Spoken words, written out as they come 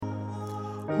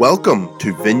Welcome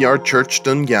to Vineyard Church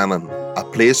Dungannon, a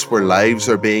place where lives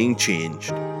are being changed.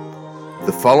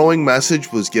 The following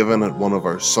message was given at one of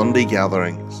our Sunday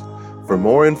gatherings. For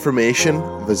more information,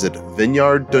 visit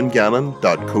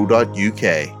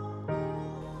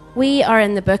vineyarddungannon.co.uk. We are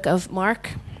in the book of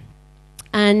Mark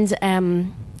and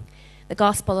the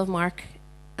Gospel of Mark.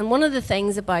 And one of the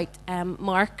things about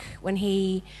Mark, when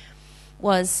he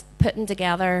was putting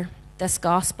together this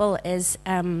Gospel, is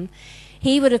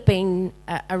he would have been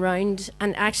around,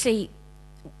 and actually,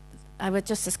 I would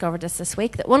just discovered this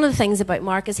week, that one of the things about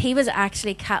Mark is he was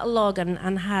actually cataloguing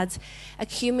and had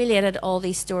accumulated all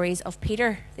these stories of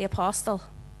Peter, the apostle.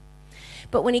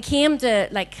 But when he came to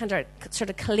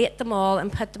sort of collate them all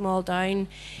and put them all down,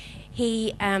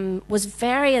 he was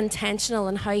very intentional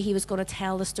in how he was going to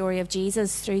tell the story of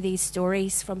Jesus through these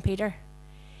stories from Peter.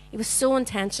 He was so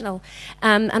intentional.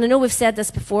 And I know we've said this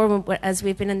before as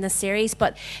we've been in this series,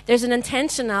 but there's an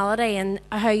intentionality in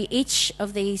how each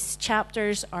of these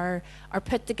chapters are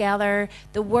put together.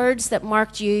 The words that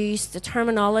Mark used, the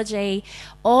terminology,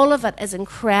 all of it is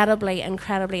incredibly,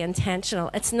 incredibly intentional.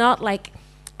 It's not like,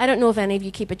 I don't know if any of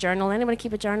you keep a journal. Anybody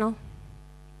keep a journal?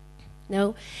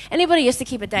 No? Anybody used to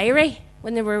keep a diary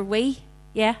when they were wee?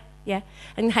 Yeah.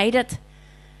 And hide it.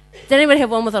 Did anybody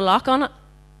have one with a lock on it?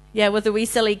 Yeah, with a wee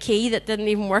silly key that didn't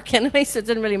even work anyway, so it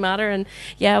didn't really matter. And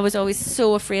yeah, I was always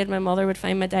so afraid my mother would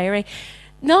find my diary.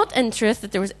 Not in truth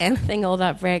that there was anything all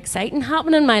that very exciting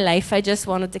happening in my life. I just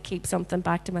wanted to keep something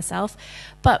back to myself.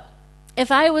 But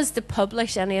if I was to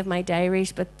publish any of my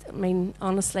diaries, but I mean,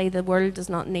 honestly, the world does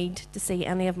not need to see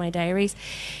any of my diaries,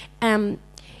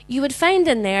 you would find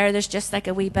in there's just like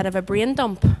a wee bit of a brain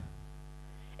dump.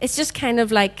 It's just kind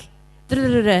of like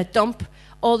dump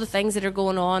all the things that are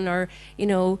going on, or, you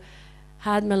know,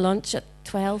 had my lunch at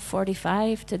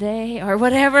 12:45 today, or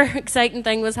whatever exciting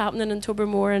thing was happening in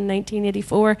Tobermoor in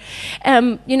 1984.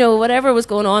 You know, whatever was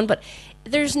going on. But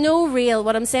there's no real,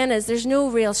 what I'm saying is there's no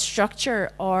real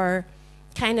structure or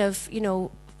kind of, you know,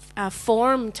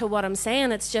 form to what I'm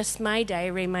saying. It's just my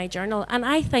diary, my journal. And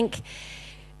I think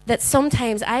that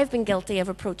sometimes I've been guilty of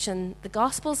approaching the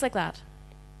Gospels like that.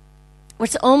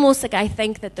 It's almost like I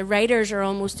think that the writers are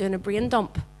almost doing a brain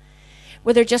dump,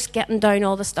 where they're just getting down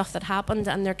all the stuff that happened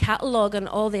and they're cataloguing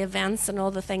all the events and all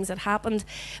the things that happened.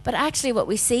 But actually what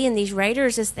we see in these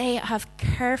writers is they have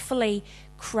carefully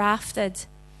crafted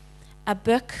a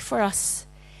book for us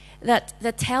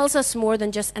that tells us more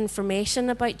than just information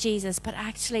about Jesus, but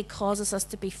actually causes us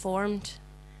to be formed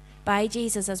by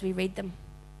Jesus as we read them.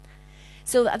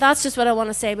 So that's just what I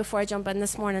want to say before I jump in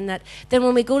this morning, that then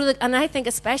when we go to and I think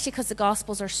especially because the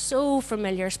Gospels are so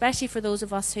familiar, especially for those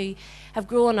of us who have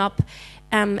grown up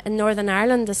in Northern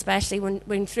Ireland, especially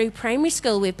when through primary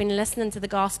school we've been listening to the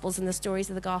Gospels and the stories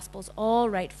of the Gospels all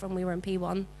right from we were in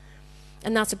P1.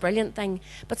 And that's a brilliant thing.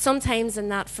 But sometimes in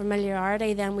that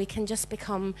familiarity, then we can just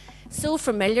become so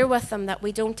familiar with them that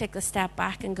we don't take the step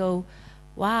back and go,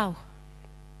 wow,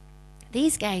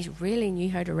 these guys really knew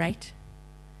how to write.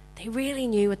 They really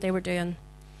knew what they were doing.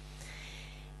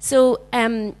 So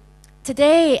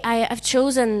today I've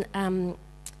chosen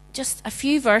just a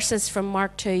few verses from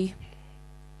Mark 2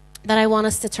 that I want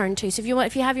us to turn to. So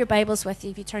if you have your Bibles with you,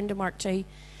 if you turn to Mark 2,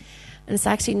 and it's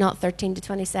actually not 13 to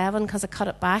 27 because I cut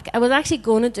it back. I was actually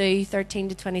going to do 13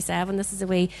 to 27. This is a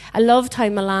way. I loved how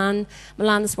Milan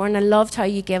this morning, I loved how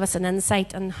you gave us an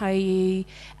insight on how you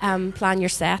plan your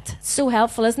set. It's so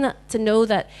helpful, isn't it, to know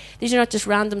that these are not just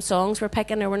random songs we're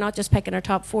picking, or we're not just picking our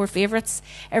top 4 favourites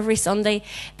every Sunday,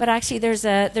 but actually there's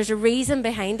a reason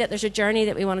behind it. There's a journey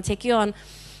that we want to take you on.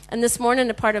 And this morning,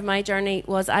 a part of my journey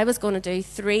was I was going to do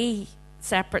 3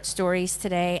 separate stories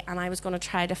today, and I was going to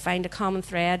try to find a common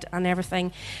thread and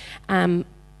everything.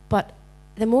 But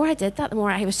the more I did that, the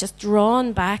more I was just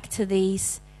drawn back to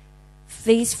these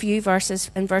few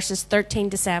verses, in verses 13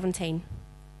 to 17.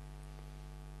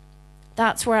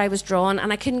 That's where I was drawn,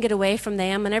 and I couldn't get away from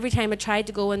them. And every time I tried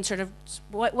to go and sort of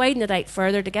widen it out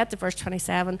further to get to verse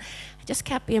 27, I just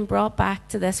kept being brought back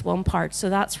to this one part. So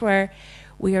that's where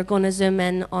we are going to zoom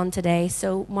in on today.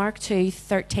 So Mark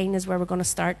 2:13 is where we're going to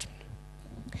start.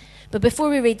 But before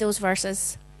we read those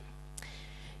verses,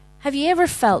 have you ever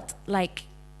felt like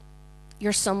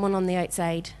you're someone on the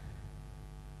outside?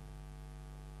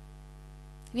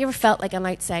 Have you ever felt like an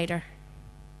outsider?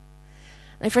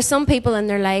 Like for some people in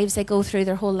their lives, they go through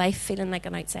their whole life feeling like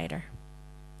an outsider.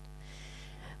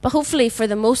 But hopefully for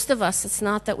the most of us, it's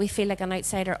not that we feel like an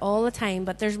outsider all the time,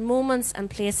 but there's moments and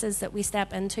places that we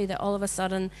step into that all of a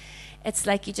sudden, it's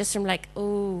like you just are like,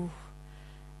 oh,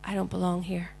 I don't belong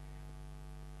here.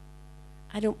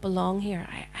 I don't belong here.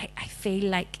 I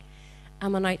feel like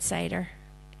I'm an outsider.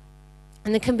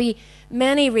 And there can be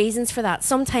many reasons for that.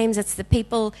 Sometimes it's the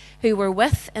people who we're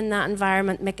with in that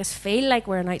environment make us feel like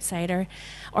we're an outsider.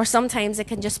 Or sometimes it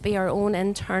can just be our own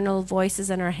internal voices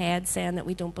in our head saying that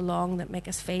we don't belong that make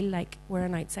us feel like we're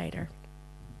an outsider.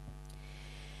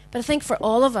 But I think for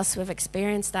all of us, we've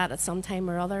experienced that at some time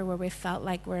or other where we've felt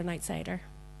like we're an outsider.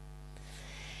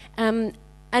 And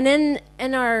in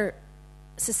our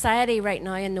society right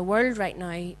now, in the world right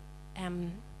now,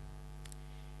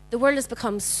 the world has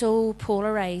become so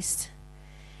polarized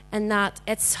in that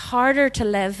it's harder to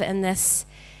live in this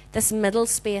middle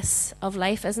space of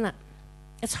life, isn't it?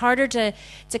 It's harder to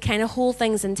kind of hold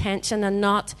things in tension and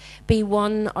not be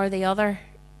one or the other.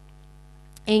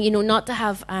 And, not to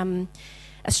have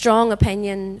a strong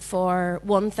opinion for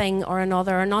one thing or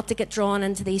another, or not to get drawn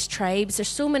into these tribes. There's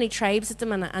so many tribes at the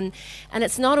minute, and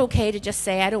it's not okay to just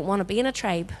say, I don't want to be in a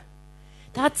tribe.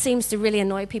 That seems to really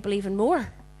annoy people even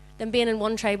more than being in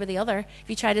one tribe or the other. If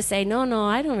you try to say, no,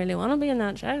 I don't really want to be in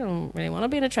that tribe. I don't really want to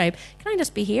be in a tribe. Can I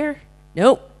just be here?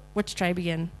 No. Which tribe are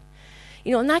you in?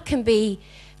 And that can be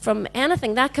from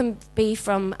anything. That can be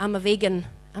from, I'm a vegan.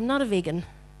 I'm not a vegan.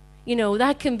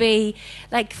 That can be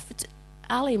like,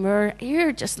 Ali Moore,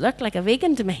 you just look like a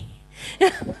vegan to me. Do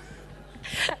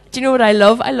you know what I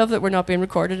love? I love that we're not being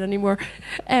recorded anymore.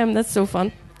 That's so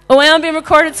fun. Oh, I am being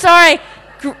recorded. Sorry.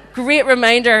 Great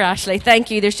reminder, Ashley.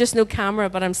 Thank you. There's just no camera,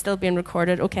 but I'm still being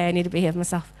recorded. Okay, I need to behave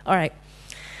myself. All right.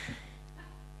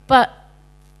 But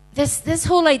this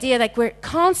whole idea, like we're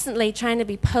constantly trying to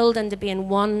be pulled into being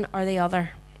one or the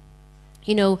other.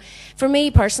 For me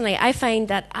personally, I find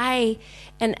that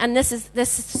and this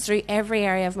is through every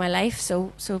area of my life.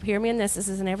 So hear me in this. This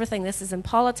is in everything. This is in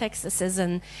politics. This is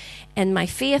in my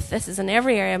faith. This is in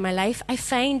every area of my life. I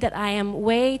find that I am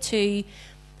way too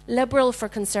liberal for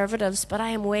conservatives, but I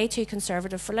am way too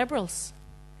conservative for liberals.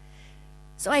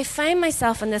 So I find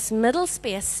myself in this middle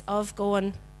space of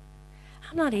going,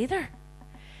 I'm not either.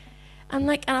 I'm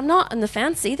like, and I'm not on the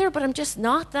fence either, but I'm just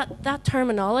not. That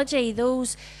terminology,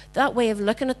 that way of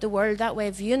looking at the world, that way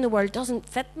of viewing the world doesn't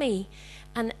fit me.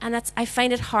 And I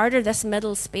find it harder. This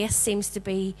middle space seems to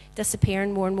be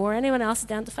disappearing more and more. Anyone else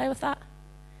identify with that?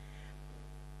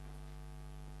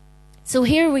 So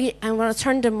I'm going to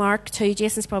turn to Mark 2.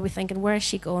 Jason's probably thinking, where is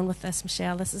she going with this,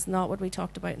 Michelle? This is not what we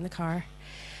talked about in the car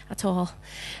at all.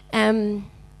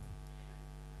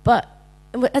 But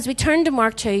as we turn to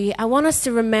Mark 2, I want us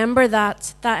to remember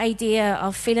that idea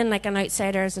of feeling like an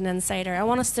outsider as an insider. I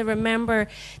want us to remember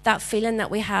that feeling that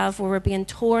we have where we're being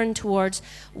torn towards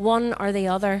one or the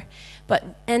other.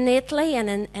 But innately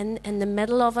and in the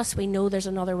middle of us, we know there's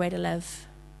another way to live,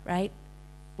 right?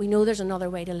 We know there's another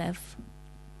way to live.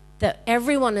 That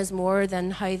everyone is more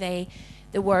than how the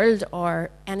world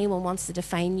or anyone wants to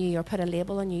define you or put a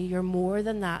label on you. You're more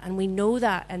than that. And we know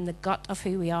that in the gut of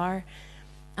who we are.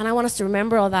 And I want us to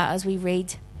remember all that as we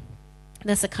read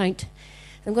this account.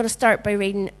 I'm going to start by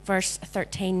reading verse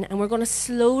 13. And we're going to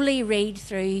slowly read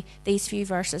through these few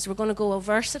verses. We're going to go a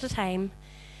verse at a time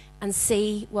and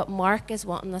see what Mark is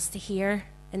wanting us to hear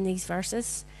in these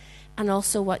verses. And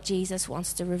also what Jesus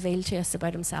wants to reveal to us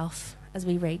about himself as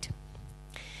we read.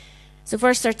 So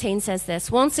verse 13 says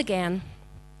this: Once again,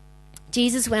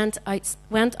 Jesus went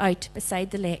out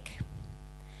beside the lake.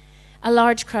 A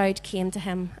large crowd came to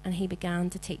him, and he began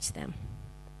to teach them.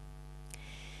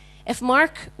 If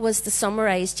Mark was to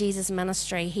summarize Jesus'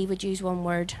 ministry, he would use one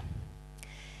word,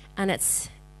 and it's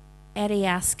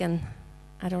ediaskin.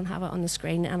 I don't have it on the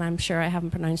screen, and I'm sure I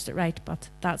haven't pronounced it right, but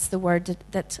that's the word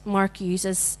that Mark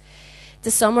uses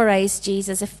to summarize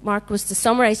Jesus. If Mark was to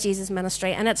summarize Jesus'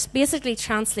 ministry, and it's basically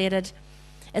translated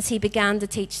as he began to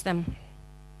teach them.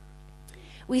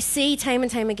 We see time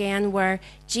and time again where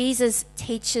Jesus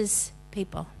teaches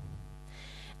people.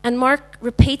 And Mark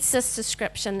repeats this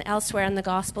description elsewhere in the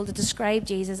gospel to describe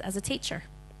Jesus as a teacher.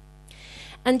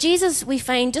 And Jesus, we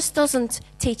find, just doesn't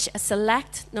teach a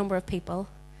select number of people,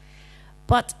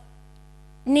 but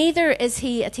neither is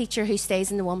he a teacher who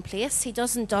stays in the one place. He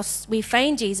doesn't just, we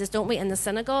find Jesus, don't we, in the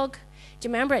synagogue. Do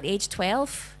you remember at age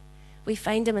 12? We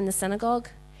find him in the synagogue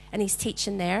and he's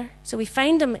teaching there. So we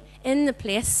find him in the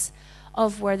place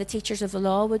of where the teachers of the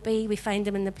law would be. We find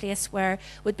him in the place where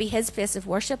would be his place of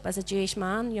worship as a Jewish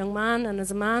man, young man, and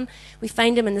as a man. We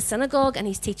find him in the synagogue and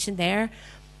he's teaching there.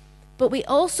 But we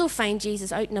also find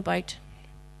Jesus out and about.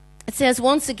 It says,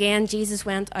 once again, Jesus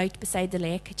went out beside the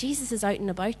lake. Jesus is out and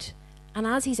about. And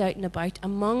as he's out and about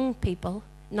among people,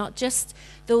 not just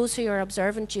those who are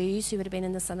observant Jews who would have been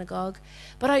in the synagogue,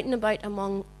 but out and about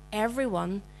among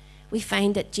everyone, we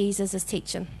find that Jesus is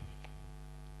teaching.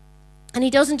 And he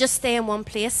doesn't just stay in one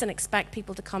place and expect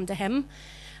people to come to him.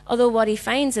 Although what he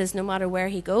finds is no matter where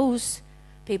he goes,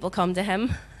 people come to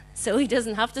him. So he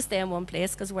doesn't have to stay in one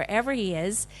place, because wherever he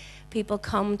is, people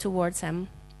come towards him.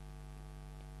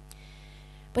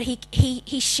 But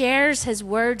he shares his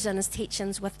words and his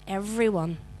teachings with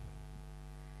everyone.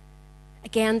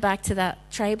 Again, back to that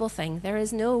tribal thing.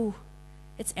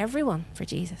 It's everyone for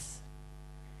Jesus.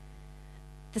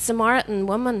 The Samaritan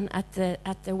woman at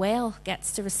the well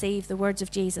gets to receive the words of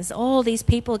Jesus. All these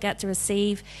people get to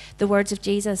receive the words of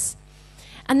Jesus.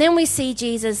 And then we see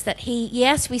Jesus that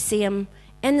we see him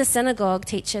in the synagogue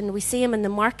teaching. We see him in the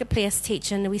marketplace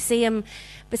teaching. We see him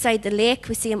beside the lake.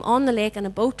 We see him on the lake in a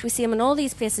boat. We see him in all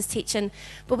these places teaching.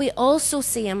 But we also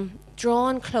see him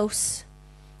drawn close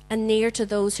and near to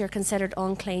those who are considered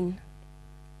unclean.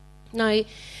 Now,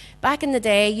 back in the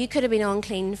day, you could have been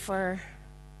unclean for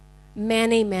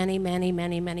many, many, many,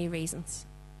 many, many reasons.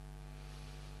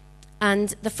 And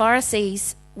the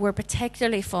Pharisees were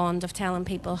particularly fond of telling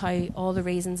people how all the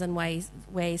reasons and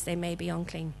ways they may be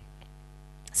unclean.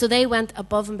 So they went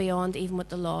above and beyond even what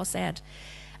the law said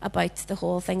about the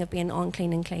whole thing of being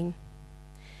unclean and clean.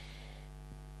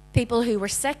 People who were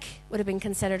sick would have been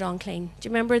considered unclean. Do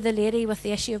you remember the lady with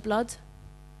the issue of blood?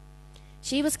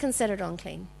 She was considered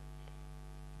unclean.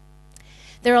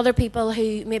 There are other people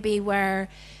who maybe were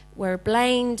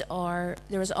blind, or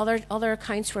there was other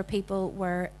accounts where people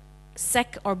were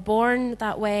sick or born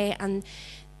that way, and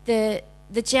the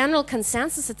general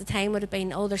consensus at the time would have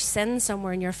been, there's sin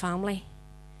somewhere in your family.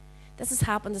 This has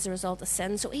happened as a result of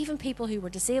sin. So even people who were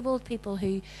disabled, people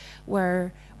who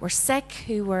were sick,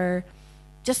 who were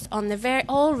just on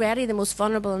already the most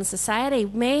vulnerable in society,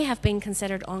 may have been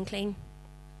considered unclean.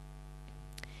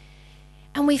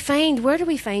 And where do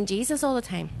we find Jesus all the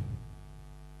time?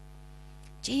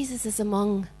 Jesus is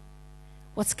among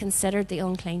what's considered the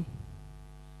unclean.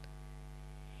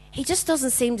 He just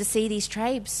doesn't seem to see these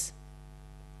tribes.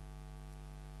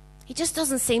 He just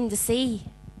doesn't seem to see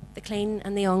the clean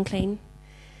and the unclean.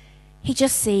 He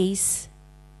just sees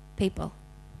people.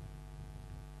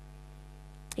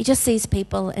 He just sees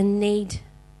people in need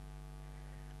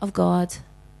of God.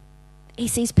 He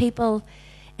sees people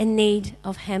in need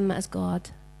of him as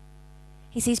God.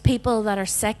 He sees people that are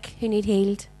sick who need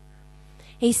healed.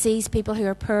 He sees people who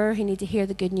are poor who need to hear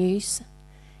the good news.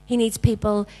 He sees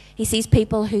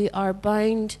people who are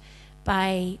bound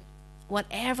by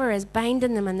whatever is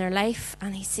binding them in their life,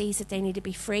 and he sees that they need to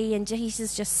be free. And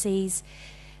Jesus just sees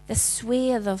this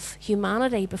swathe of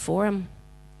humanity before him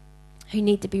who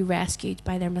need to be rescued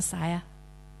by their Messiah.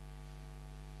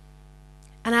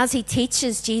 And as he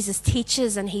teaches, Jesus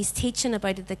teaches, and he's teaching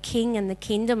about the king and the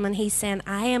kingdom, and he's saying,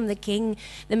 I am the king.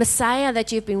 The Messiah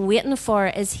that you've been waiting for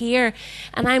is here,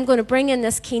 and I'm going to bring in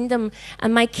this kingdom,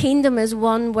 and my kingdom is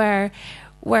one where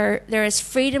there is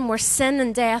freedom, where sin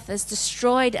and death is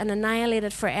destroyed and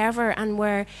annihilated forever, and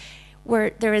where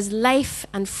there is life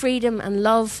and freedom and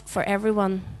love for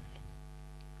everyone,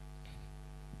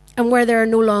 and where there are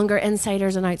no longer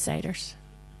insiders and outsiders.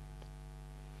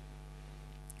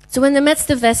 So in the midst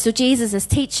of this, so Jesus is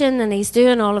teaching and he's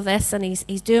doing all of this, and he's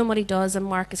doing what he does, and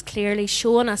Mark is clearly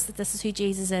showing us that this is who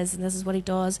Jesus is and this is what he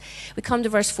does. We come to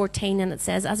verse 14, and it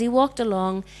says, as he walked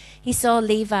along, he saw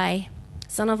Levi,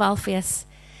 son of Alphaeus,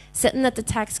 sitting at the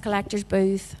tax collector's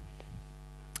booth.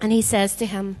 And he says to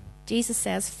him, Jesus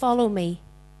says, follow me,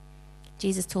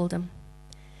 Jesus told him.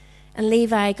 And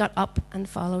Levi got up and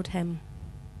followed him.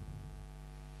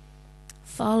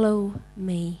 Follow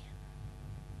me.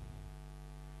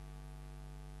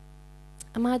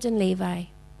 Imagine Levi.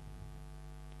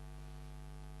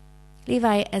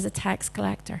 Levi is a tax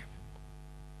collector.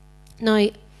 Now,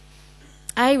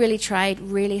 I really tried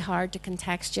really hard to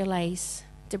contextualize,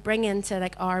 to bring into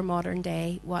like our modern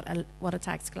day what a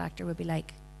tax collector would be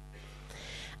like.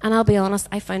 And I'll be honest,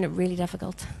 I found it really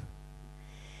difficult.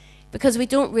 Because we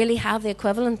don't really have the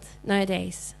equivalent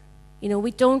nowadays. You know,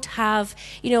 we don't have,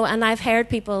 and I've heard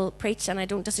people preach, and I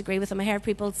don't disagree with them. I heard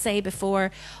people say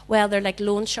before, well, they're like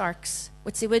loan sharks,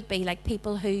 which they would be, like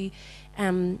people who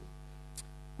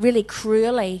really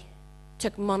cruelly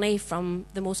took money from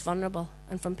the most vulnerable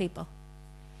and from people.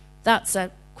 That's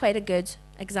quite a good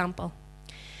example.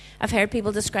 I've heard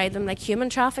people describe them like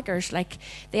human traffickers, like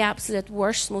the absolute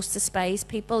worst, most despised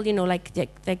people, like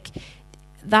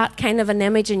that kind of an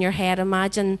image in your head.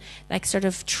 Imagine like sort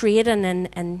of trading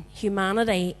in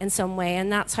humanity in some way,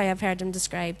 and that's how I've heard them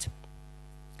described.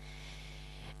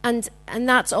 And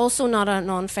that's also not an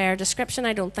unfair description,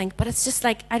 I don't think, but it's just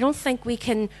like, I don't think we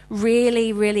can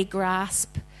really, really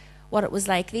grasp what it was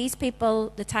like. These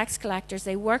people, the tax collectors,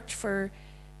 they worked for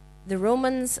the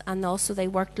Romans, and also they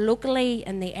worked locally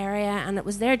in the area, and it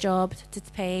was their job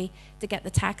to get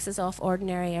the taxes off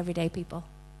ordinary, everyday people.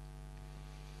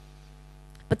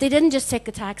 But they didn't just take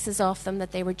the taxes off them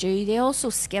that they were due. They also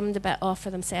skimmed a bit off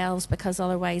for themselves, because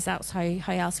otherwise that's how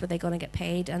else were they going to get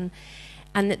paid. And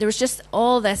there was just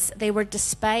all this. They were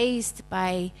despised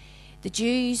by the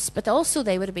Jews, but also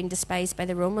they would have been despised by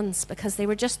the Romans, because they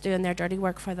were just doing their dirty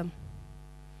work for them.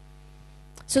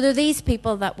 So there are these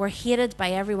people that were hated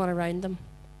by everyone around them.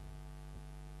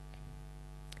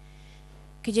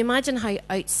 Could you imagine how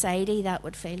outsidey that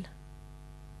would feel?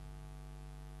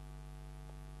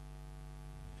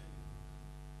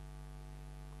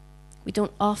 We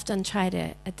don't often try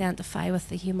to identify with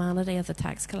the humanity of the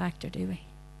tax collector, do we?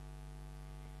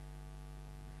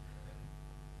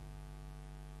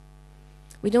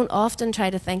 We don't often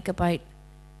try to think about,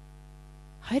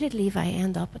 how did Levi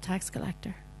end up a tax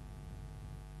collector?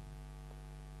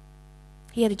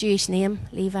 He had a Jewish name,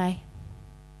 Levi.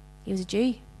 He was a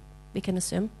Jew, we can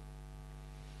assume.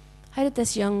 How did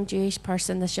this young Jewish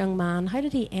person, this young man, how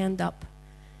did he end up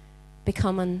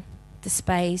becoming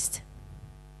despised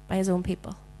by his own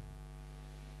people?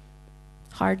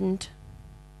 Hardened.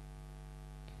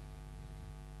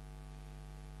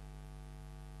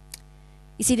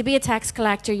 You see, to be a tax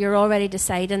collector, you're already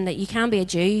deciding that you can be a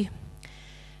Jew,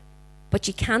 but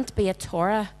you can't be a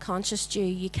Torah-conscious Jew.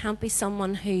 You can't be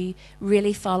someone who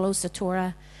really follows the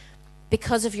Torah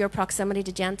because of your proximity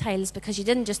to Gentiles, because you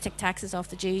didn't just take taxes off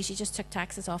the Jews, you just took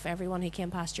taxes off everyone who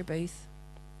came past your booth.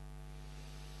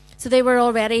 So they were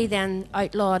already then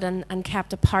outlawed and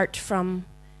kept apart from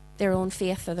their own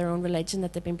faith or their own religion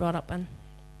that they'd been brought up in.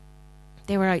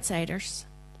 They were outsiders.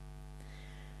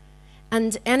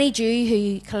 And any Jew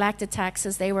who collected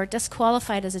taxes, they were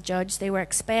disqualified as a judge, they were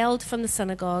expelled from the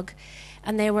synagogue,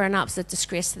 and they were an absolute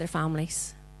disgrace to their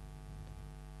families.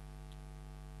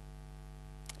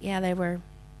 Yeah, they were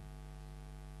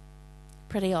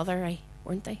pretty othery,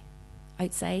 weren't they?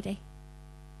 Outsidey.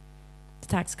 The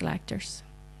tax collectors.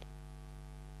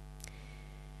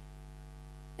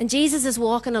 And Jesus is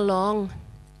walking along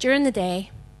during the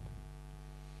day,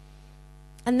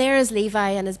 and there is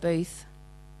Levi in his booth.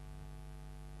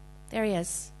 There he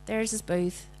is. There's his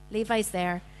booth. Levi's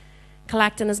there,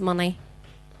 collecting his money,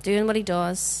 doing what he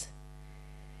does.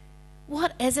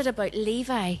 What is it about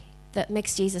Levi that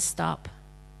makes Jesus stop?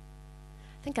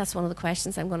 I think that's one of the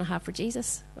questions I'm going to have for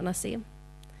Jesus when I see him.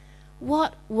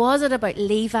 What was it about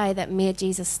Levi that made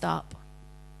Jesus stop?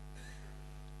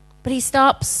 But he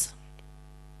stops,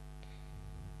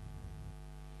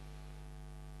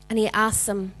 and he asks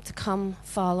him to come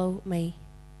follow me.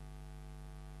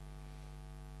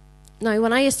 Now,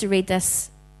 when I used to read this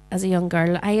as a young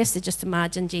girl, I used to just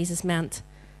imagine Jesus meant,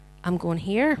 I'm going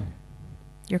here,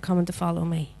 you're coming to follow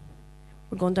me.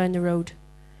 We're going down the road.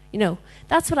 You know,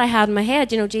 that's what I had in my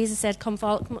head. You know, Jesus said, come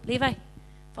on, Levi,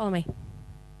 follow me.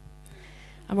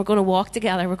 And we're going to walk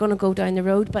together. We're going to go down the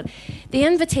road. But the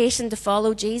invitation to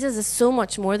follow Jesus is so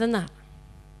much more than that.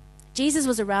 Jesus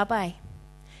was a rabbi.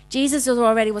 Jesus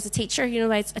already was a teacher. You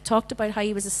know, I talked about how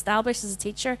he was established as a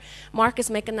teacher. Mark is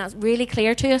making that really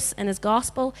clear to us in his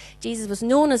gospel. Jesus was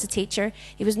known as a teacher.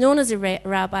 He was known as a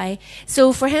rabbi.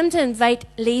 So for him to invite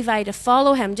Levi to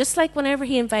follow him, just like whenever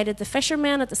he invited the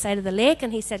fishermen at the side of the lake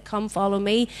and he said, come follow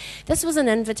me, this was an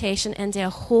invitation into a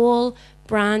whole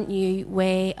brand new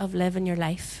way of living your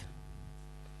life.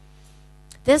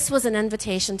 This was an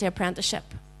invitation to apprenticeship.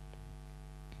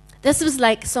 This was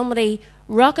like somebody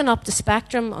rocking up the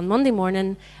Spectrum on Monday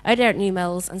morning out there at New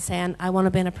Mills and saying, I want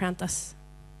to be an apprentice.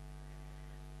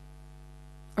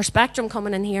 Or Spectrum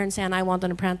coming in here and saying, I want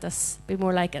an apprentice. Be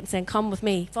more like it, and saying, come with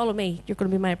me, follow me, you're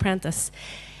going to be my apprentice.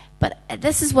 But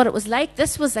this is what it was like.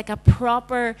 This was like a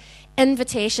proper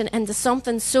invitation into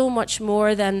something so much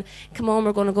more than, come on,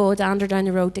 we're going to go dander down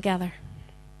the road together.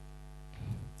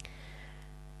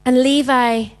 And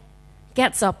Levi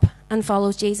gets up and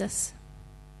follows Jesus.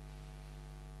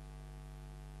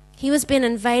 He was being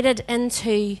invited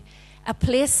into a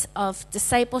place of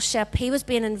discipleship. He was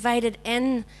being invited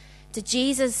in with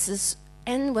Jesus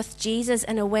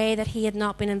in a way that he had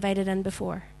not been invited in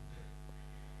before.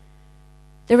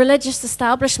 The religious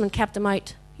establishment kept him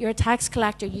out. You're a tax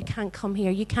collector, you can't come here.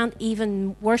 You can't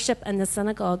even worship in the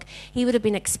synagogue. He would have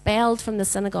been expelled from the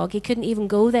synagogue. He couldn't even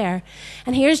go there.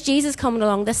 And here's Jesus coming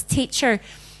along, this teacher.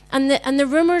 And the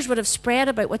rumours would have spread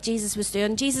about what Jesus was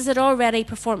doing. Jesus had already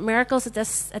performed miracles at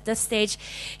this stage.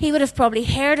 He would have probably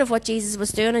heard of what Jesus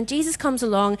was doing. And Jesus comes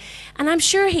along, and I'm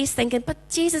sure he's thinking, but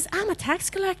Jesus, I'm a tax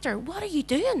collector. What are you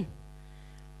doing?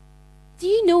 Do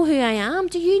you know who I am?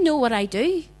 Do you know what I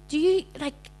do? Do you,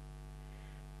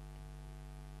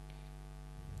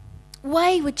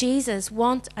 why would Jesus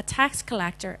want a tax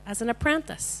collector as an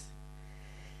apprentice?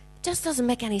 It just doesn't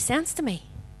make any sense to me.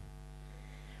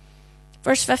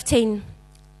 Verse 15,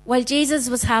 While Jesus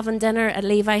was having dinner at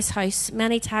Levi's house,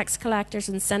 many tax collectors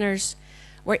and sinners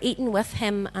were eating with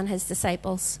him and his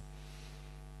disciples,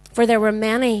 for there were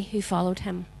many who followed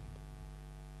him.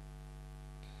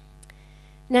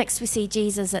 Next, we see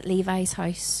Jesus at Levi's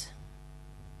house.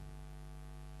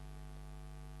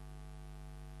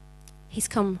 He's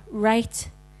come right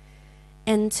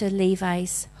into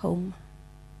Levi's home.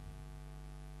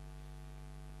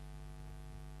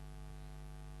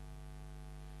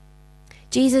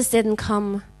 Jesus didn't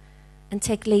come and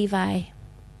take Levi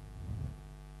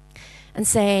and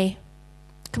say,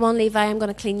 "Come on, Levi, I'm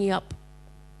going to clean you up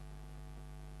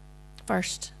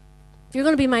first. If you're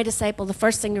going to be my disciple, the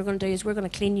first thing you're going to do is we're going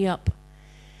to clean you up.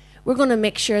 We're going to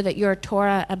make sure that you're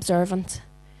Torah observant.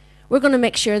 We're going to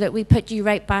make sure that we put you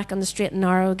right back on the straight and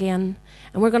narrow again.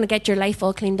 And we're going to get your life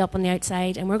all cleaned up on the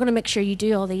outside. And we're going to make sure you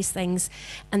do all these things.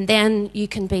 And then you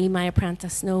can be my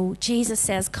apprentice." No, Jesus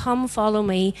says, "Come, follow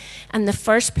me." And the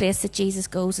first place that Jesus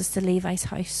goes is to Levi's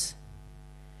house.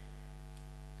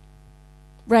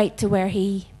 Right to where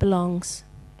he belongs.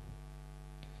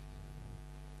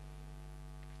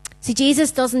 See,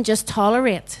 Jesus doesn't just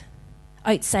tolerate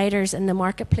outsiders in the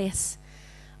marketplace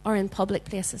or in public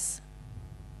places.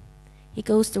 He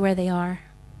goes to where they are,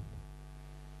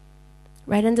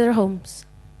 right into their homes.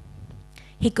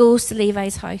 He goes to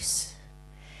Levi's house.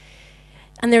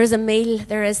 And there is a meal,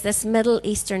 there is this Middle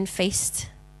Eastern feast.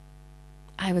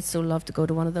 I would so love to go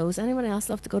to one of those. Anyone else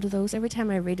love to go to those? Every time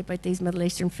I read about these Middle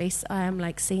Eastern feasts, I am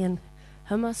like seeing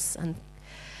hummus and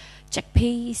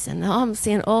chickpeas, and I'm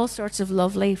seeing all sorts of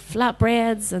lovely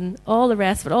flatbreads and all the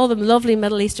rest, but all the lovely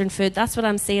Middle Eastern food. That's what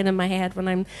I'm seeing in my head when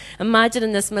I'm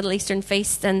imagining this Middle Eastern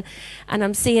feast, and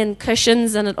I'm seeing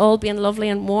cushions and it all being lovely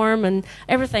and warm and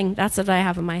everything. That's what I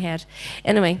have in my head.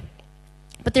 Anyway,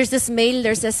 but there's this meal,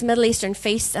 there's this Middle Eastern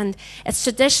feast, and it's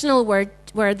traditional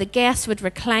where the guests would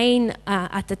recline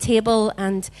at the table,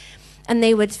 and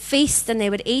they would feast and they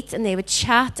would eat and they would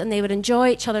chat and they would enjoy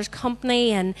each other's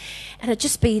company, and it'd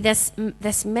just be this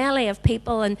melee of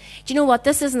people. And do you know what?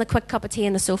 This isn't a quick cup of tea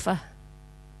on the sofa.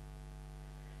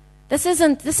 This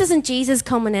isn't Jesus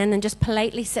coming in and just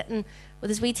politely sitting with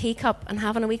his wee teacup and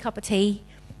having a wee cup of tea,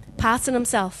 passing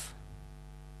himself.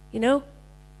 You know?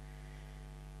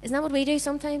 Isn't that what we do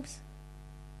sometimes?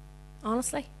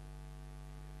 Honestly.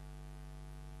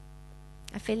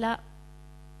 I feel that.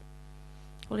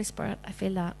 Holy Spirit, I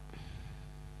feel that.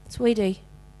 That's what we do.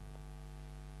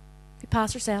 We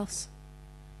pass ourselves.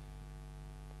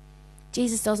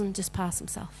 Jesus doesn't just pass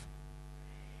himself.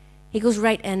 He goes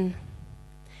right in.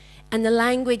 And the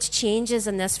language changes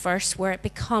in this verse where it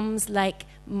becomes like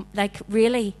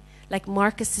really, like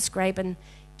Mark is describing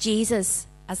Jesus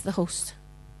as the host.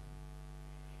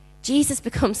 Jesus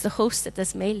becomes the host at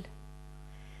this meal.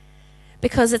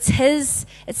 Because it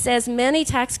says, many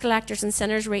tax collectors and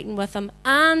sinners were eating with him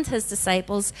and his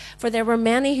disciples, for there were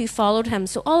many who followed him.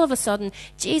 So all of a sudden,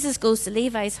 Jesus goes to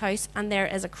Levi's house and there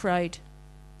is a crowd.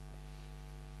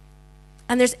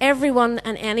 And there's everyone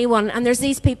and anyone, and there's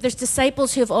these people, there's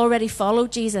disciples who have already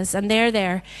followed Jesus, and they're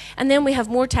there. And then we have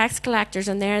more tax collectors,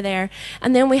 and they're there.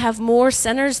 And then we have more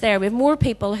sinners there. We have more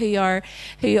people who are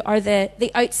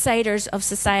the outsiders of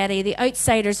society, the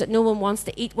outsiders that no one wants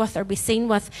to eat with or be seen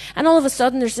with. And all of a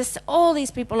sudden, there's all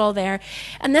these people all there.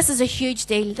 And this is a huge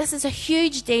deal. This is a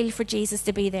huge deal for Jesus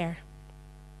to be there.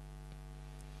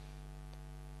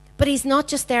 But he's not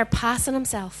just there passing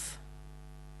himself.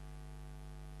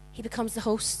 He becomes the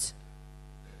host.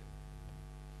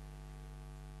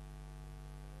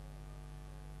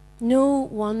 No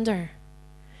wonder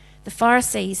the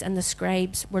Pharisees and the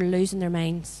scribes were losing their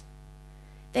minds.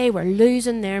 They were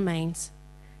losing their minds,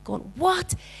 going,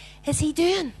 "What is he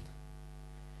doing?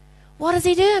 What is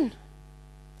he doing?"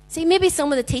 See, maybe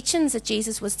some of the teachings that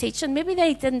Jesus was teaching, maybe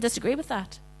they didn't disagree with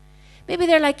that. Maybe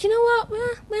they're like, "You know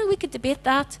what, well, we could debate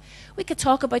that. We could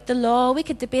talk about the law. We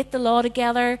could debate the law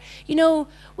together. You know,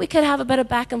 we could have a bit of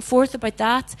back and forth about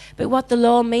that, about what the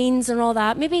law means and all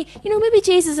that. Maybe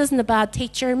Jesus isn't a bad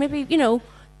teacher. Maybe,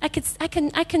 I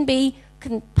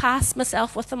can pass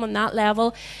myself with him on that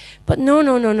level." But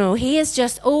no. He has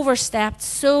just overstepped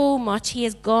so much. He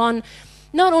has gone.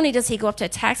 Not only does he go up to a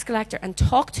tax collector and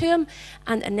talk to him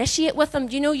and initiate with him,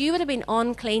 you would have been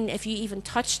unclean if you even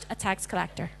touched a tax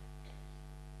collector.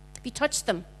 If you touched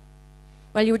them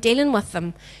while you were dealing with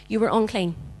them, you were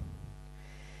unclean.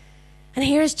 And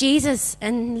here's Jesus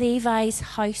in Levi's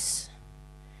house.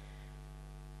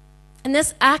 And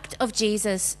this act of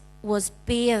Jesus was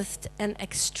bathed in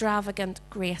extravagant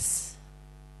grace.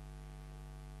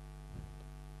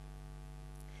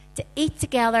 To eat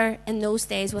together in those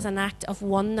days was an act of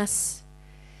oneness.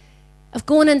 of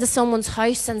going into someone's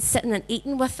house and sitting and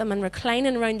eating with them and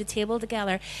reclining around the table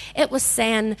together. It was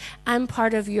saying, I'm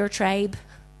part of your tribe,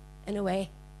 in a way.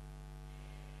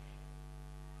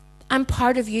 I'm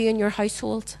part of you and your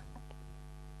household.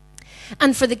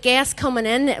 And for the guest coming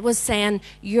in, it was saying,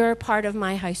 you're part of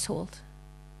my household.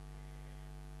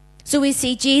 So we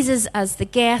see Jesus as the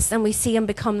guest, and we see him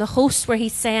become the host, where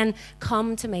he's saying,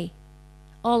 come to me,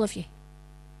 all of you.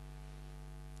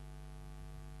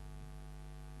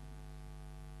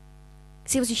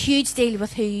 See, it was a huge deal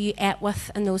with who you ate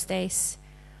with in those days.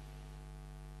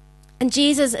 And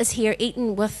Jesus is here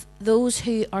eating with those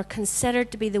who are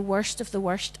considered to be the worst of the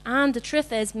worst. And the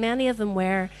truth is, many of them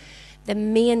were the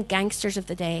main gangsters of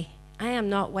the day. I am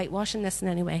not whitewashing this in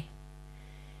any way.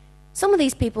 Some of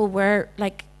these people were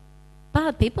like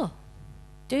bad people,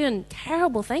 doing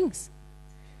terrible things.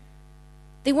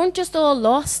 They weren't just all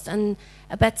lost and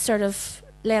a bit sort of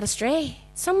led astray.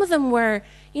 Some of them were,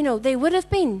 they would have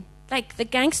been like the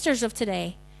gangsters of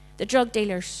today, the drug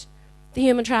dealers, the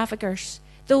human traffickers,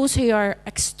 those who are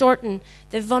extorting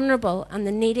the vulnerable and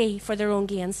the needy for their own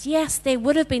gains. Yes, they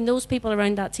would have been those people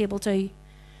around that table too.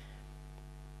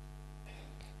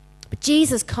 But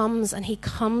Jesus comes, and he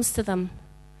comes to them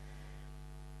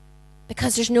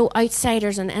because there's no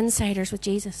outsiders and insiders with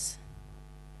Jesus.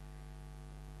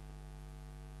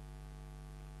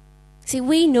 See,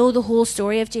 we know the whole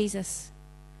story of Jesus.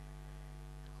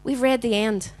 We've read the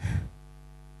end.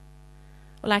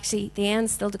 Well, actually, the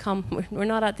end's still to come. We're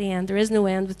not at the end. There is no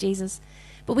end with Jesus.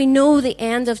 But we know the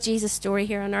end of Jesus' story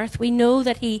here on earth. We know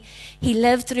that he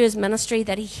lived through his ministry,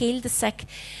 that he healed the sick,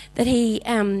 that he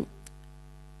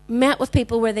met with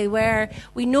people where they were.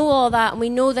 We know all that, and we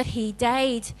know that he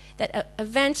died, that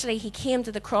eventually he came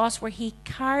to the cross where he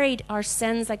carried our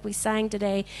sins, like we sang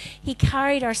today. He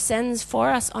carried our sins for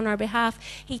us on our behalf.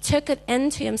 He took it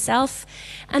into himself,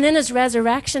 and in his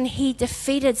resurrection, he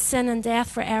defeated sin and death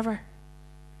forever.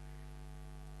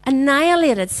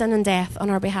 Annihilated sin and death on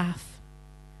our behalf.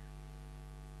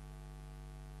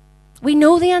 We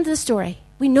know the end of the story.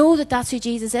 We know that that's who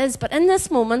Jesus is, but in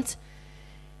this moment,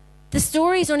 the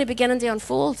story is only beginning to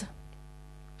unfold.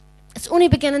 It's only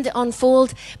beginning to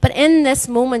unfold, but in this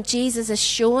moment, Jesus is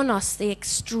showing us the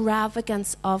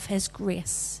extravagance of his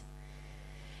grace.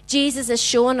 Jesus is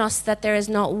showing us that there is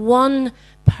not one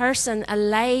person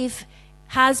alive,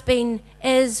 has been,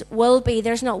 is, will be.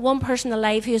 There's not one person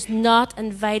alive who is not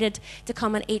invited to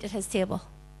come and eat at his table.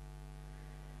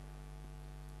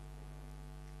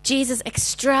 Jesus'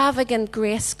 extravagant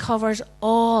grace covers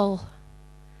all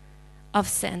of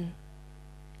sin.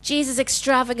 Jesus'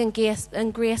 extravagant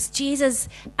grace, Jesus'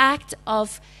 act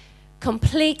of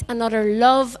complete and utter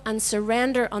love and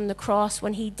surrender on the cross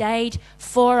when he died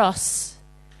for us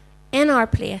in our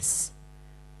place,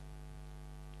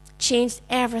 changed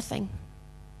everything.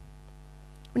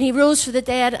 When he rose from the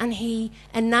dead and he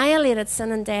annihilated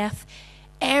sin and death,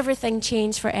 everything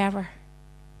changed forever.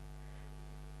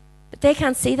 But they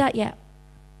can't see that yet.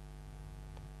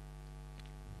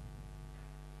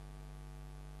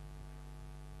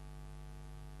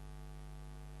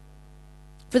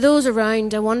 For those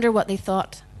around, I wonder what they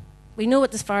thought. We know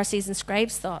what the Pharisees and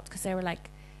scribes thought, because they were like,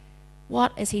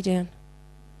 what is he doing?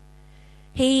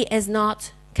 He is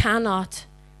not, cannot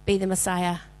be the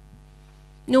Messiah.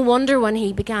 No wonder when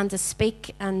he began to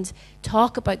speak and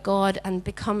talk about God and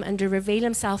become and to reveal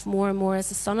himself more and more as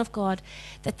the Son of God,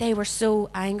 that they were so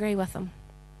angry with him.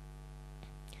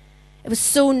 It was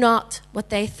so not what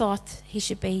they thought he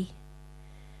should be.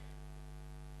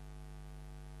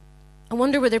 I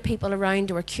wonder were there people around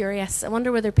who were curious. I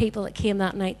wonder were there people that came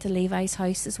that night to Levi's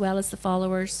house as well as the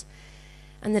followers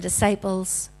and the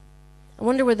disciples. I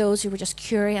wonder were those who were just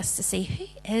curious to see,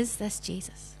 who is this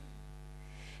Jesus?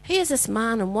 Who is this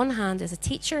man? On one hand, is a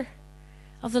teacher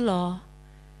of the law,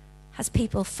 has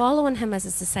people following him as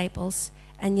his disciples,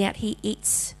 and yet he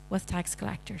eats with tax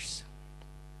collectors.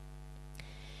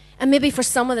 And maybe for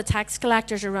some of the tax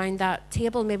collectors around that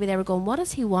table, maybe they were going, what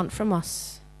does he want from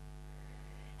us?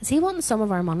 Is he wanting some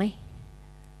of our money?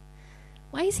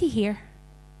 Why is he here?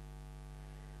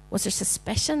 Was there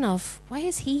suspicion of, why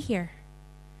is he here?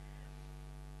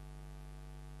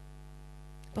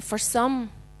 But for some,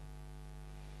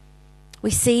 we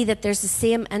see that there's the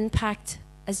same impact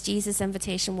as Jesus'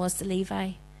 invitation was to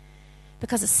Levi,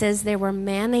 because it says there were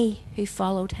many who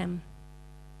followed him.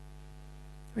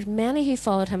 There were many who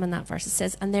followed him in that verse. It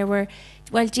says, and there were,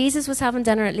 while Jesus was having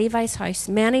dinner at Levi's house,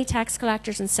 many tax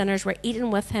collectors and sinners were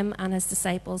eating with him and his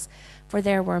disciples, for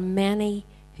there were many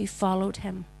who followed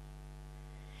him.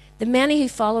 The many who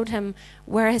followed him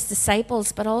were his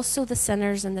disciples, but also the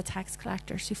sinners and the tax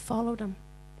collectors who followed him.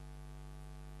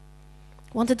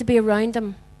 Wanted to be around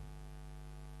him,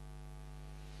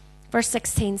 Verse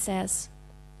 16 says,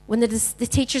 when the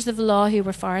teachers of the law who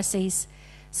were Pharisees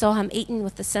saw him eating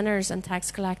with the sinners and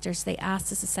tax collectors, they asked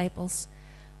his disciples,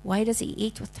 why does he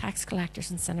eat with tax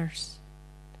collectors and sinners?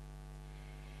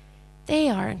 They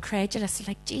are incredulous.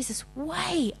 Like, Jesus,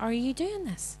 why are you doing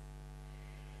this?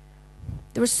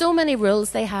 There were so many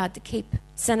rules they had to keep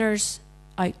sinners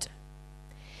out.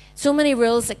 So many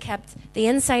rules that kept the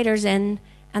insiders in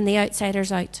and the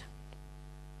outsiders out.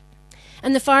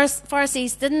 And the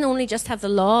Pharisees didn't only just have the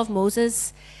law of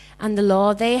Moses and the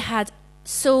law, they had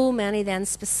so many then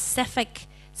specific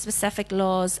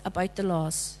laws about the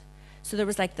laws. So there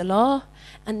was like the law,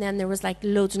 and then there was like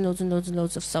loads and loads and loads and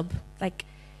loads of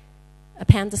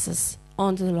appendices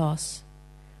onto the laws.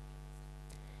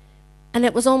 And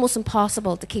it was almost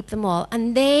impossible to keep them all.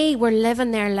 And they were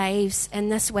living their lives in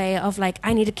this way of like,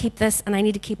 I need to keep this and I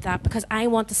need to keep that because I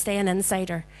want to stay an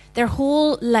insider. Their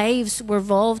whole lives were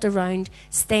revolved around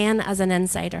staying as an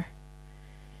insider.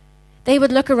 They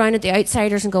would look around at the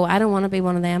outsiders and go, I don't want to be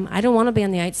one of them. I don't want to be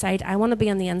on the outside. I want to be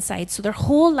on the inside. So their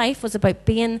whole life was about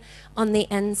being on the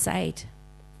inside.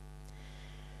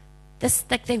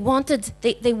 They wanted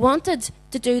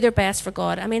to do their best for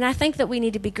God. I mean, I think that we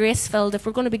need to be grace-filled. If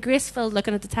we're going to be grace-filled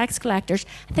looking at the tax collectors,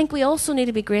 I think we also need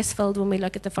to be grace-filled when we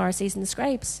look at the Pharisees and the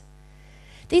scribes.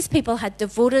 These people had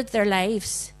devoted their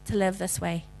lives to live this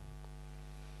way.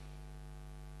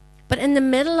 But in the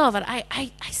middle of it,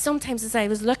 I sometimes, as I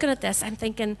was looking at this, I'm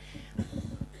thinking,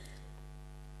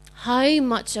 how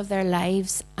much of their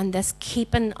lives and this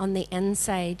keeping on the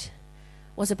inside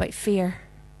was about fear?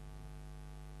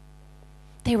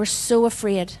 They were so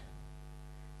afraid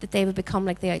that they would become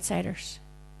like the outsiders.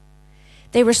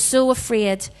 They were so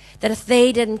afraid that if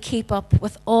they didn't keep up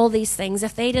with all these things,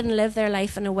 if they didn't live their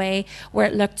life in a way where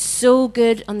it looked so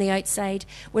good on the outside,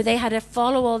 where they had to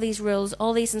follow all these rules,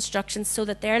 all these instructions, so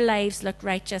that their lives looked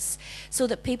righteous, so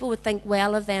that people would think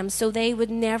well of them, so they would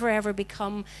never ever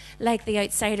become like the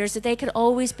outsiders, that they could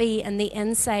always be in the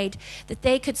inside, that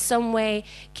they could some way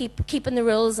keeping the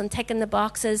rules and ticking the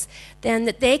boxes, then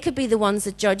that they could be the ones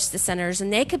that judged the sinners,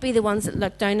 and they could be the ones that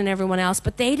looked down on everyone else,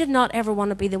 but they did not ever want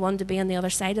to be the one to be on the other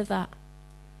side of that.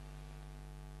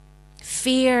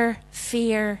 Fear,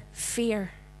 fear,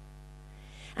 fear.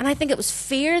 And I think it was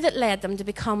fear that led them to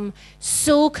become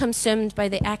so consumed by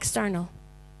the external.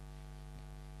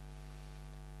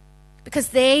 Because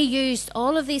they used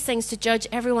all of these things to judge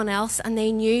everyone else, and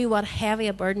they knew what heavy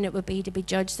a burden it would be to be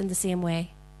judged in the same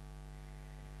way.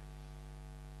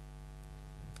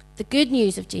 The good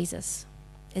news of Jesus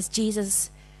is Jesus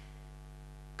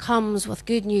comes with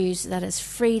good news that is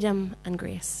freedom and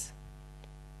grace.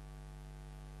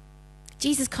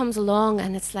 Jesus comes along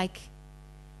and it's like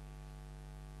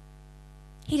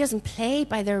he doesn't play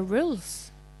by their rules.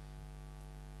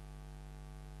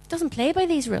 He doesn't play by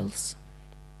these rules.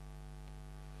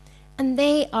 And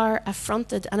they are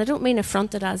affronted. And I don't mean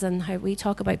affronted as in how we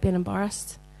talk about being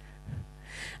embarrassed.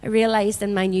 I realised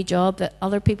in my new job that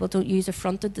other people don't use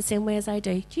affronted the same way as I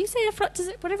do. Do you say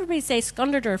affronted? Would everybody say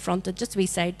scundered or affronted? Just a wee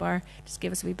sidebar. Just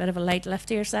give us a wee bit of a light lift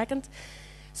here a second.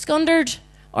 Scundered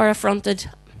or affronted?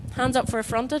 Hands up for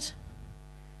affronted.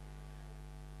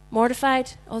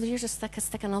 Mortified. Oh, you're just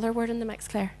stick another word in the mix,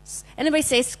 Claire. Anybody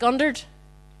say scundered?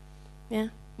 Yeah.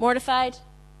 Mortified?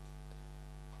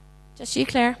 Just you,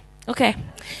 Claire. Okay.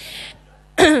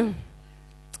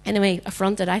 Anyway,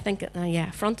 affronted. I think, yeah,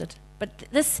 affronted. But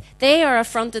they are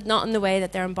affronted not in the way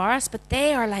that they're embarrassed, but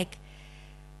they are like,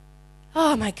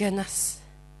 oh my goodness,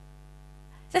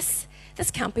 this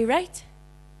can't be right.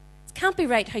 It can't be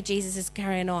right how Jesus is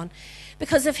carrying on.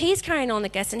 Because if he's carrying on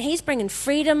like this and he's bringing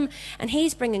freedom and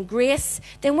he's bringing grace,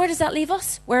 then where does that leave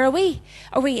us? Where are we?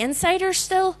 Are we insiders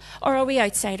still or are we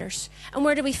outsiders? And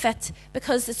where do we fit?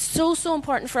 Because it's so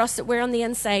important for us that we're on the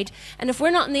inside. And if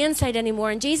we're not on the inside anymore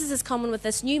and Jesus is coming with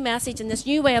this new message and this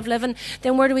new way of living,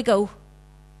 then where do we go?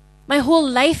 My whole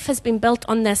life has been built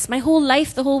on this. My whole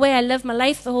life, the whole way I live my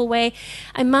life, the whole way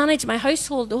I manage my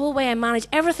household, the whole way I manage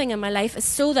everything in my life is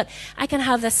so that I can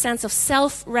have this sense of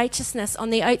self-righteousness on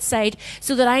the outside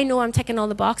so that I know I'm ticking all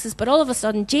the boxes. But all of a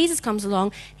sudden, Jesus comes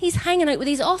along. He's hanging out with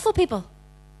these awful people.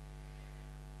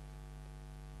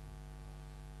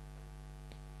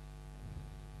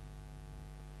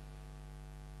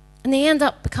 And they end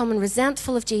up becoming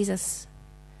resentful of Jesus.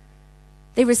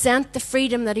 They resent the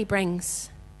freedom that he brings,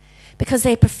 because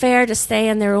they prefer to stay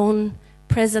in their own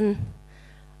prison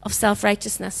of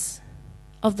self-righteousness,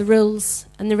 of the rules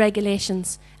and the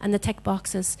regulations and the tick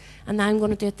boxes. And I'm going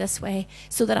to do it this way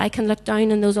so that I can look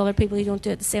down on those other people who don't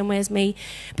do it the same way as me.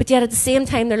 But yet at the same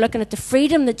time, they're looking at the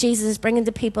freedom that Jesus is bringing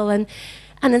to people. And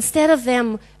instead of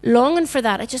them longing for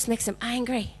that, it just makes them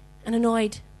angry and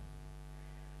annoyed.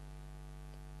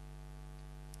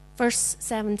 Verse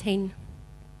 17.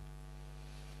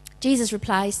 Jesus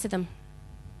replies to them.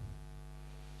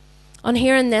 On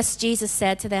hearing this, Jesus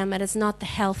said to them, "It is not the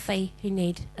healthy who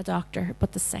need a doctor,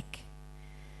 but the sick.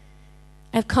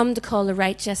 I have come to call the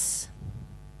righteous.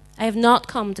 I have not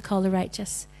come to call the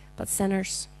righteous, but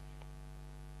sinners."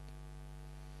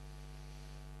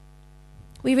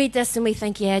 We read this and we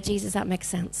think, yeah, Jesus, that makes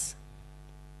sense.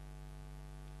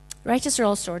 Righteous are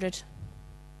all sorted.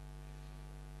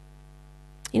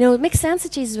 You know, it makes sense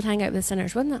that Jesus would hang out with the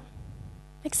sinners, wouldn't it?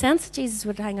 It makes sense that Jesus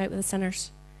would hang out with the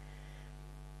sinners.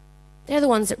 They're the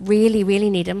ones that really, really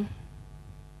need him.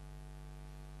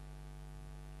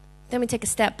 Then we take a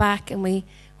step back and we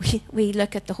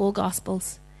look at the whole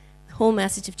Gospels, the whole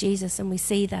message of Jesus, and we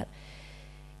see that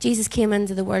Jesus came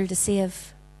into the world to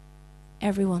save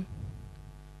everyone.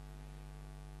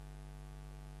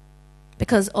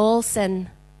 Because all sin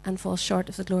and fall short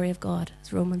of the glory of God,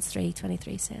 as Romans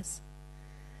 3:23 says.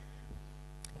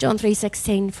 John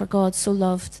 3:16, for God so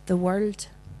loved the world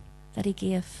that he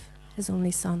gave his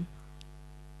only Son.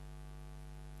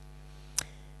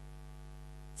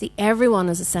 See, everyone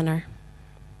is a sinner.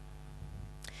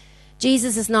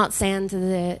 Jesus is not saying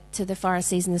to the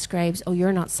Pharisees and the scribes, oh,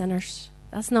 you're not sinners.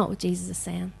 That's not what Jesus is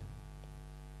saying.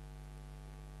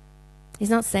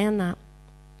 He's not saying that.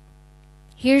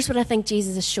 Here's what I think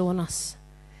Jesus is showing us.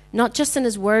 Not just in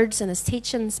his words and his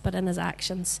teachings, but in his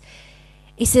actions.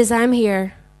 He says, I'm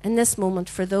here in this moment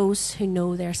for those who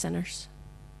know they're sinners.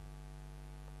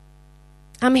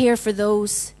 I'm here for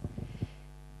those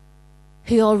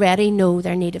who already know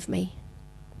their need of me.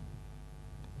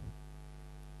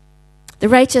 The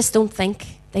righteous don't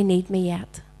think they need me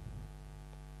yet.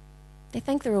 They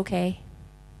think they're okay.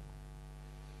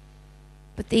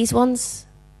 But these ones,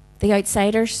 the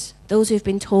outsiders, those who've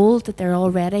been told that they're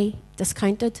already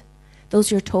discounted, those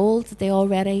who are told that they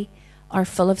already are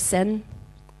full of sin,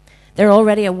 they're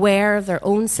already aware of their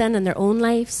own sin in their own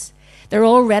lives, they're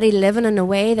already living in a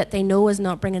way that they know is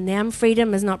not bringing them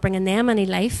freedom, is not bringing them any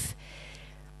life.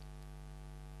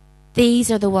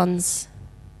 These are the ones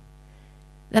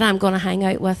that I'm going to hang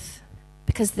out with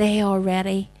because they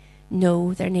already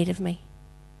know their need of me.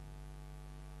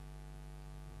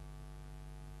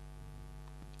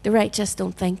 The righteous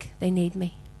don't think they need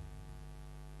me.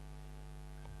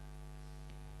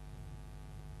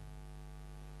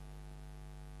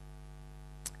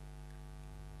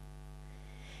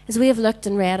 As we have looked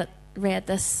and read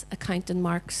this account in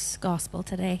Mark's Gospel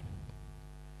today,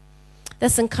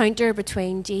 this encounter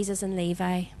between Jesus and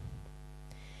Levi,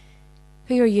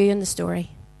 who are you in the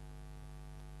story?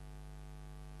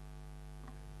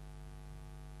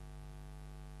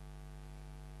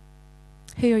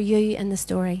 Who are you in the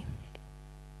story?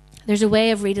 There's a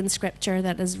way of reading scripture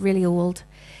that is really old,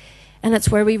 and it's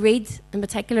where we read, in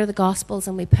particular, the Gospels,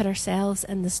 and we put ourselves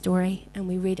in the story and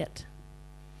we read it.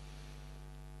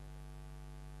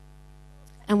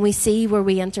 And we see where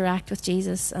we interact with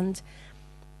Jesus. And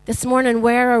this morning,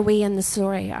 where are we in the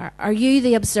story? Are you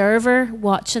the observer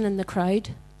watching in the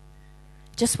crowd?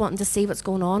 Just wanting to see what's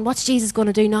going on? What's Jesus going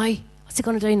to do now? What's he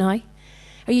going to do now?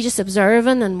 Are you just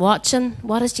observing and watching?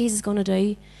 What is Jesus going to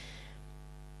do?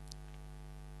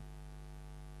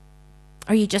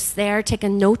 Are you just there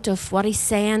taking note of what he's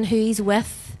saying, who he's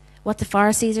with, what the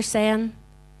Pharisees are saying?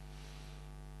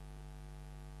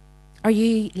 Are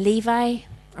you Levi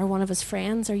or one of his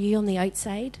friends? Are you on the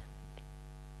outside?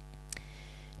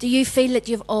 Do you feel that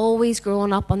you've always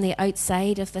grown up on the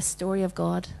outside of the story of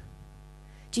God?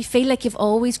 Do you feel like you've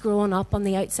always grown up on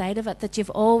the outside of it, that you've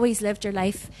always lived your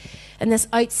life in this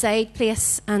outside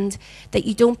place and that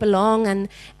you don't belong and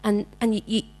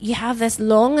you have this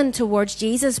longing towards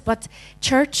Jesus, but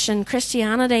church and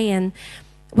Christianity and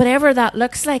whatever that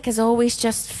looks like has always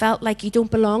just felt like you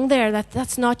don't belong there,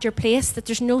 that's not your place, that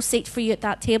there's no seat for you at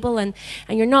that table, and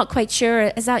you're not quite sure,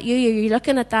 is that you? You're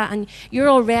looking at that and you're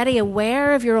already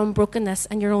aware of your own brokenness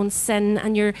and your own sin,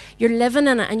 and you're living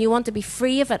in it and you want to be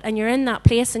free of it, and you're in that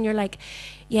place and you're like,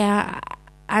 yeah,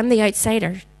 I'm the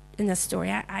outsider in this story.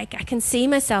 I can see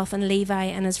myself in Levi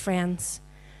and his friends.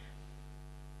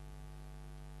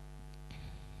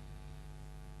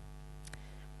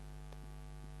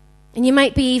 And you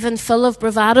might be even full of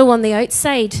bravado on the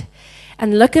outside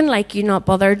and looking like you're not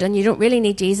bothered and you don't really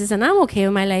need Jesus and I'm okay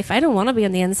with my life. I don't want to be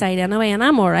on the inside anyway and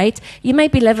I'm all right. You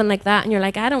might be living like that and you're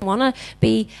like, I don't want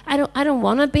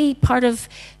to be part of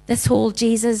this whole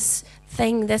Jesus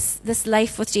thing, this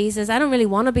life with Jesus. I don't really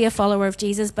want to be a follower of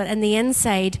Jesus, but in the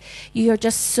inside you are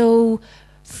just so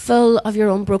full of your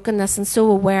own brokenness and so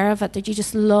aware of it that you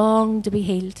just long to be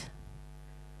healed.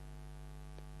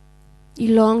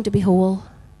 You long to be whole.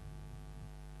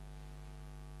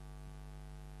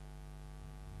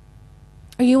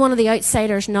 Are you one of the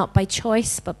outsiders, not by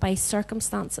choice, but by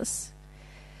circumstances?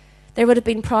 There would have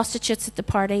been prostitutes at the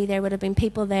party. There would have been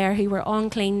people there who were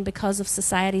unclean because of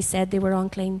society said they were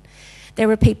unclean. There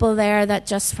were people there that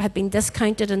just had been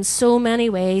discounted in so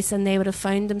many ways, and they would have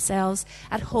found themselves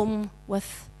at home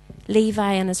with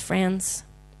Levi and his friends.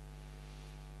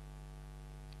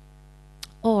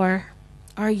 Or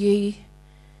are you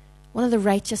one of the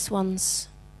righteous ones,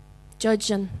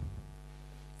 judging,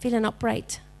 feeling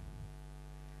upright,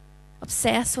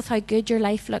 obsessed with how good your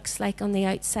life looks like on the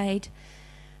outside?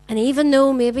 And even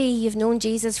though maybe you've known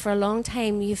Jesus for a long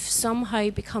time, you've somehow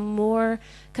become more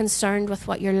concerned with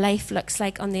what your life looks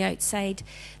like on the outside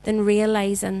than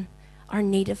realizing our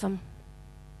need of him.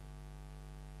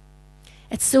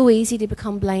 It's so easy to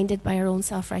become blinded by our own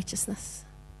self-righteousness.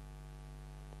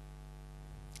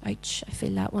 Ouch, I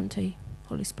feel that one too,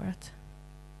 Holy Spirit,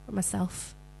 or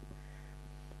myself.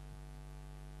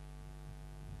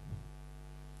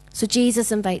 So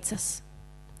Jesus invites us,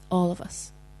 all of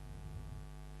us.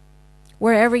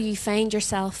 Wherever you find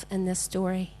yourself in this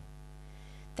story,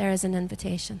 there is an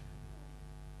invitation.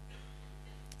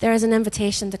 There is an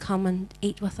invitation to come and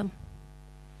eat with him.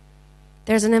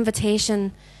 There's an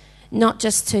invitation not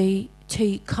just to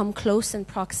come close in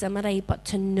proximity, but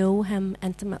to know him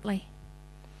intimately.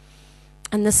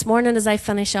 And this morning as I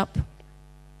finish up,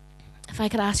 if I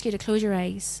could ask you to close your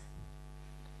eyes.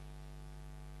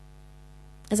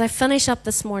 As I finish up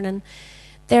this morning,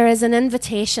 there is an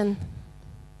invitation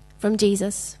from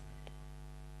Jesus,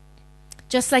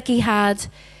 just like he had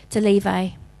to Levi.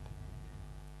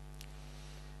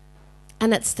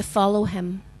 And it's to follow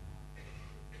him.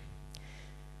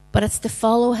 But it's to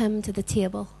follow him to the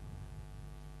table,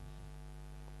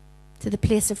 to the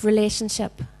place of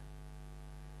relationship.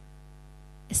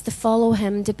 It's to follow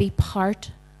him, to be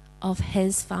part of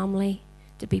his family,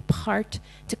 to be part,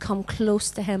 to come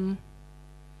close to him,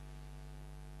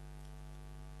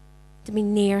 to be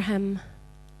near him.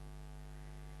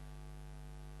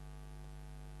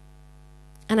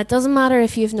 And it doesn't matter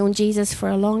if you've known Jesus for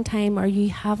a long time or you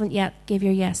haven't yet give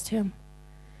your yes to him.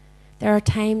 There are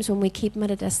times when we keep him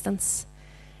at a distance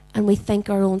and we think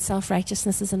our own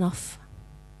self-righteousness is enough.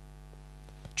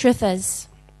 Truth is,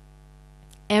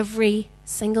 every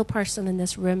single person in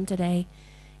this room today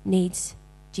needs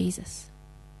Jesus.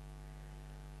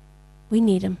 We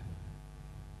need him.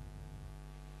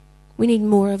 We need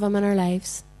more of him in our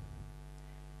lives.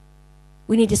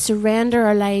 We need to surrender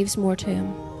our lives more to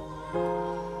him.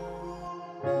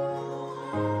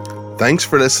 Thanks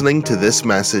for listening to this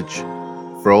message.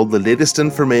 For all the latest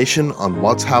information on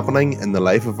what's happening in the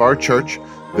life of our church,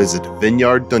 visit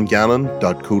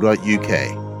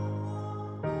vineyarddungannon.co.uk.